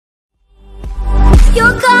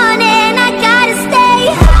You're gone and I gotta stay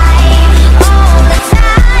high all the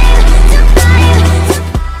time to find.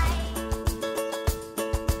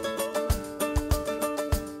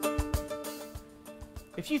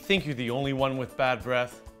 If you think you're the only one with bad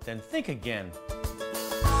breath, then think again.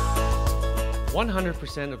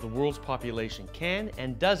 100% of the world's population can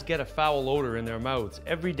and does get a foul odor in their mouths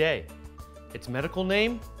every day. Its medical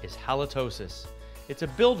name is halitosis. It's a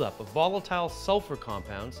buildup of volatile sulfur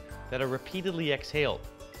compounds that are repeatedly exhaled.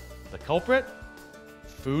 The culprit?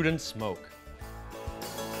 Food and smoke.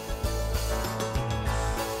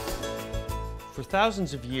 For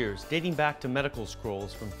thousands of years, dating back to medical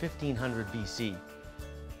scrolls from 1500 BC,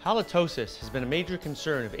 halitosis has been a major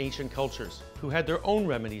concern of ancient cultures who had their own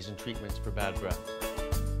remedies and treatments for bad breath.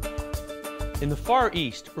 In the Far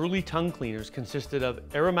East, early tongue cleaners consisted of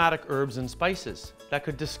aromatic herbs and spices that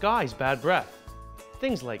could disguise bad breath.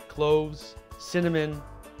 Things like cloves, cinnamon,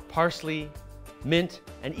 parsley, mint,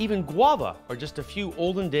 and even guava are just a few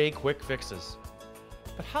olden-day quick fixes.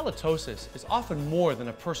 But halitosis is often more than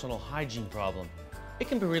a personal hygiene problem. It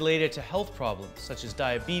can be related to health problems such as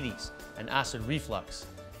diabetes and acid reflux,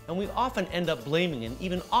 and we often end up blaming and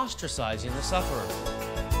even ostracizing the sufferer.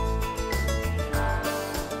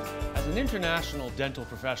 As an international dental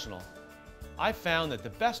professional, I've found that the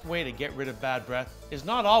best way to get rid of bad breath is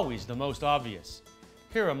not always the most obvious.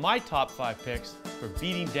 Here are my top 5 picks for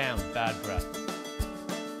beating down bad breath.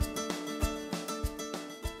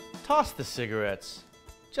 Toss the cigarettes.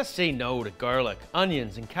 Just say no to garlic,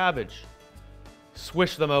 onions, and cabbage.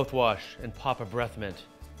 Swish the mouthwash and pop a breath mint.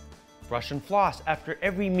 Brush and floss after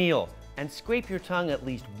every meal and scrape your tongue at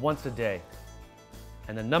least once a day.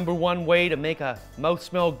 And the #1 way to make a mouth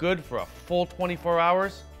smell good for a full 24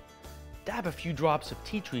 hours? Dab a few drops of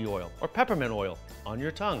tea tree oil or peppermint oil on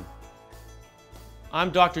your tongue. I'm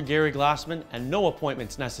Dr. Gary Glassman, and no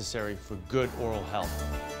appointments necessary for good oral health.